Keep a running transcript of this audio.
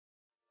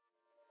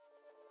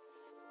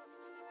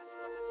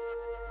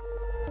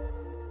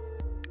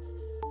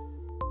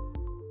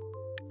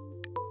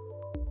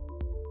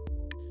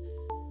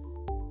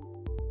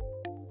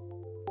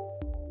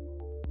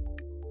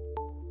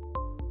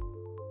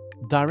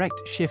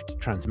Direct shift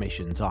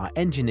transmissions are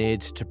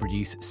engineered to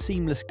produce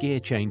seamless gear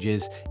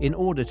changes in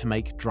order to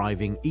make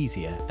driving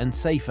easier and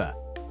safer.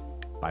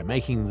 By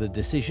making the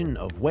decision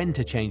of when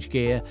to change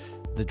gear,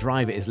 the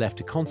driver is left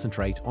to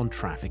concentrate on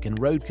traffic and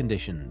road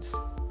conditions.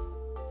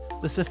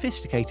 The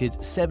sophisticated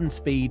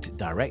 7-speed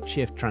direct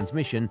shift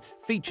transmission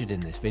featured in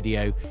this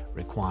video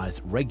requires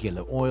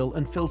regular oil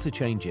and filter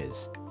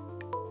changes.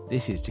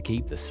 This is to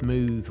keep the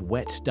smooth,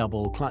 wet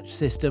double clutch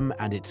system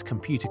and its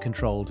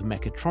computer-controlled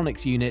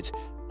mechatronics unit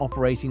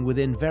operating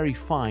within very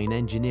fine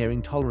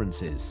engineering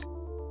tolerances.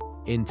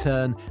 In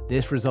turn,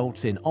 this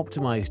results in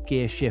optimized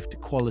gear shift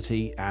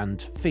quality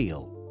and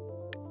feel.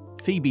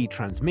 Febi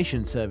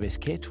Transmission Service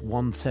Kit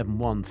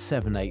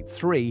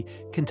 171783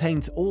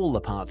 contains all the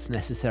parts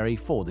necessary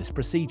for this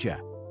procedure: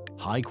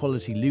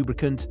 high-quality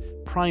lubricant,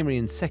 primary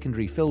and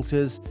secondary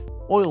filters,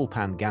 oil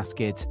pan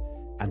gasket,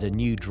 and a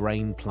new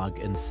drain plug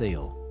and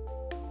seal.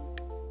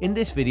 In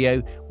this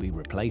video, we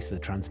replace the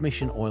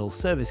transmission oil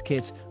service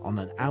kit on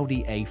an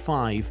Audi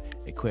A5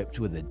 equipped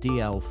with a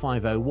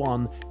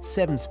DL501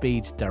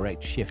 7-speed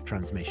direct shift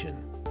transmission,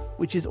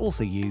 which is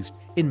also used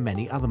in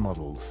many other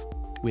models.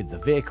 With the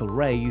vehicle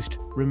raised,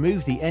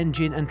 remove the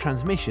engine and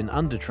transmission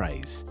under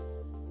trays.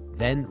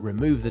 Then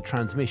remove the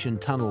transmission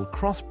tunnel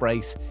cross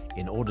brace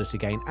in order to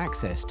gain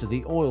access to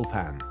the oil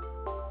pan.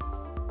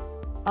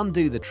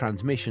 Undo the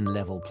transmission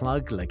level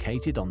plug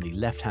located on the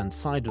left-hand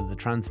side of the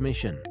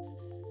transmission.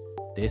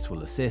 This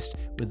will assist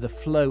with the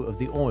flow of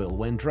the oil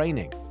when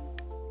draining.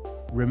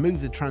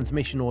 Remove the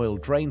transmission oil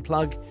drain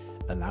plug,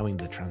 allowing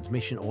the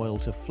transmission oil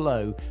to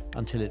flow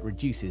until it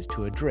reduces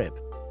to a drip.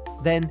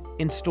 Then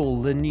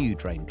install the new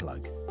drain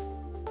plug.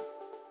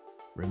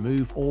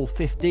 Remove all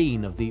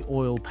 15 of the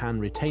oil pan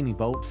retaining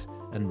bolts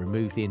and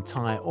remove the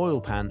entire oil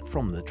pan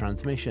from the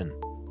transmission.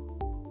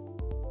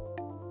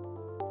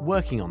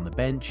 Working on the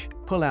bench,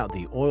 pull out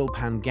the oil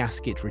pan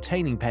gasket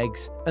retaining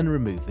pegs and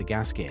remove the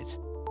gasket.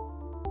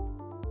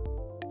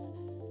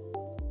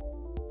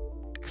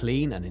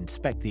 Clean and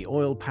inspect the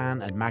oil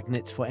pan and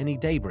magnets for any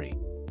debris.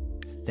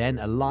 Then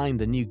align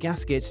the new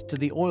gasket to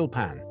the oil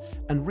pan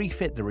and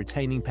refit the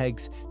retaining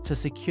pegs to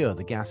secure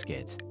the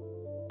gasket.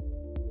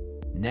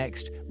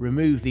 Next,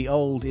 remove the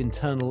old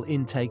internal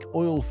intake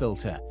oil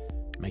filter,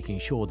 making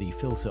sure the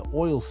filter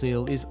oil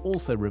seal is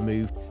also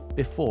removed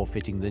before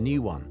fitting the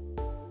new one.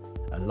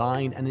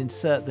 Align and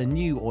insert the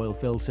new oil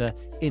filter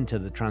into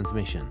the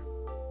transmission.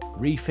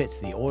 Refit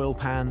the oil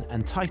pan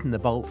and tighten the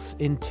bolts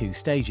in 2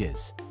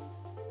 stages.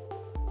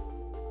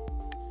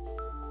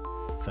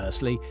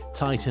 Firstly,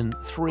 tighten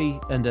 3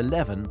 and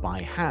 11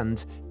 by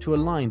hand to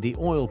align the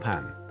oil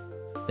pan.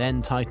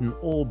 Then tighten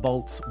all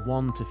bolts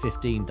 1 to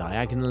 15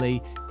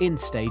 diagonally in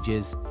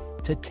stages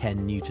to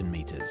 10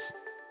 Newton-meters.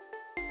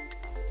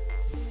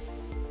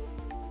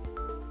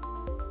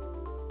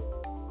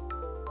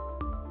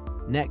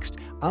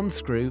 Next,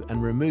 unscrew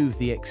and remove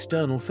the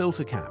external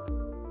filter cap.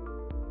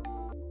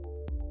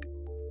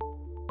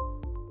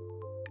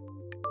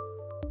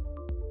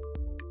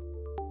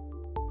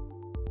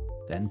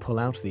 Then pull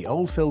out the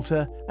old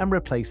filter and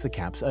replace the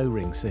cap's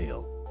O-ring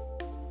seal.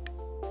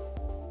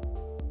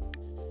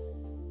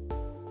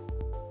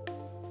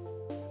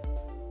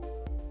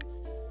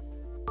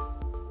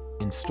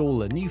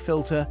 Install a new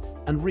filter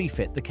and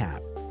refit the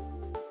cap.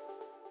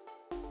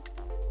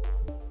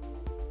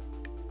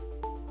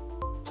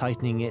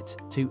 Tightening it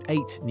to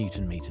 8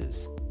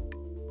 Newton-meters.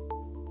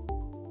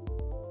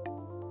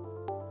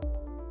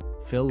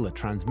 Fill the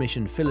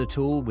transmission filler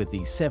tool with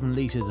the 7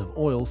 litres of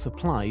oil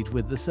supplied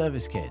with the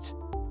service kit.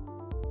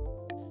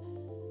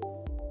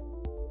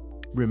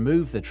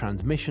 Remove the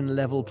transmission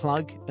level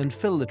plug and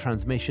fill the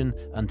transmission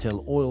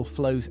until oil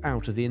flows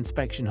out of the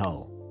inspection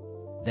hole.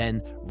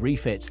 Then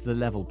refit the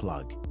level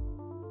plug.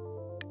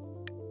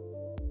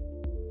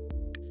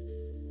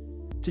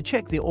 To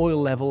check the oil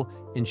level,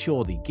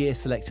 ensure the gear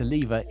selector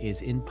lever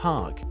is in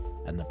park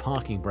and the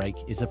parking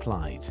brake is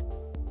applied.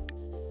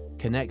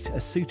 Connect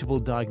a suitable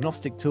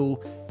diagnostic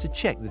tool to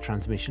check the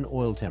transmission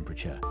oil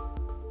temperature.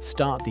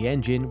 Start the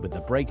engine with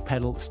the brake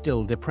pedal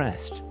still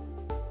depressed.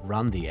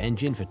 Run the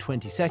engine for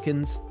 20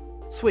 seconds,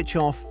 switch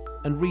off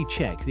and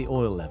recheck the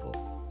oil level.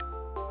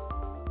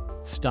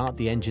 Start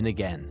the engine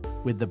again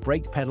with the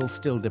brake pedal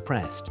still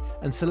depressed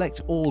and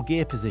select all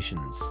gear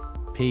positions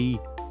P,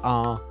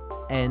 R,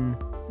 N,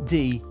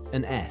 D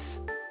and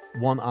S,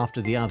 one after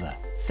the other,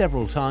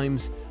 several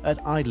times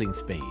at idling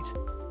speed,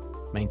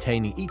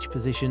 maintaining each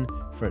position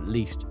for at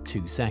least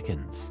 2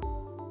 seconds.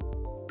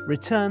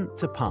 Return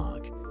to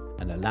park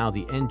and allow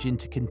the engine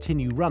to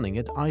continue running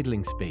at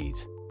idling speed.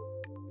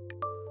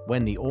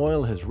 When the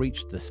oil has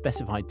reached the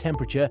specified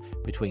temperature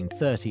between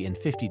 30 and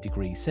 50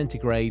 degrees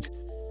centigrade,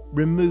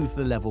 remove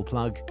the level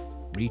plug,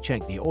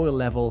 recheck the oil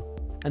level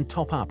and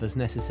top up as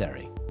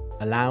necessary.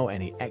 Allow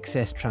any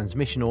excess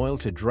transmission oil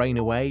to drain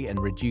away and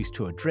reduce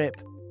to a drip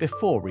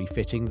before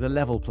refitting the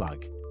level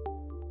plug.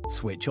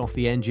 Switch off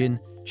the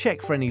engine,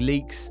 check for any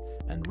leaks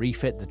and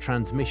refit the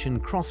transmission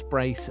cross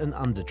brace and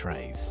under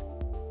trays.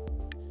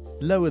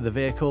 Lower the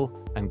vehicle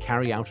and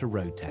carry out a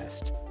road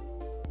test.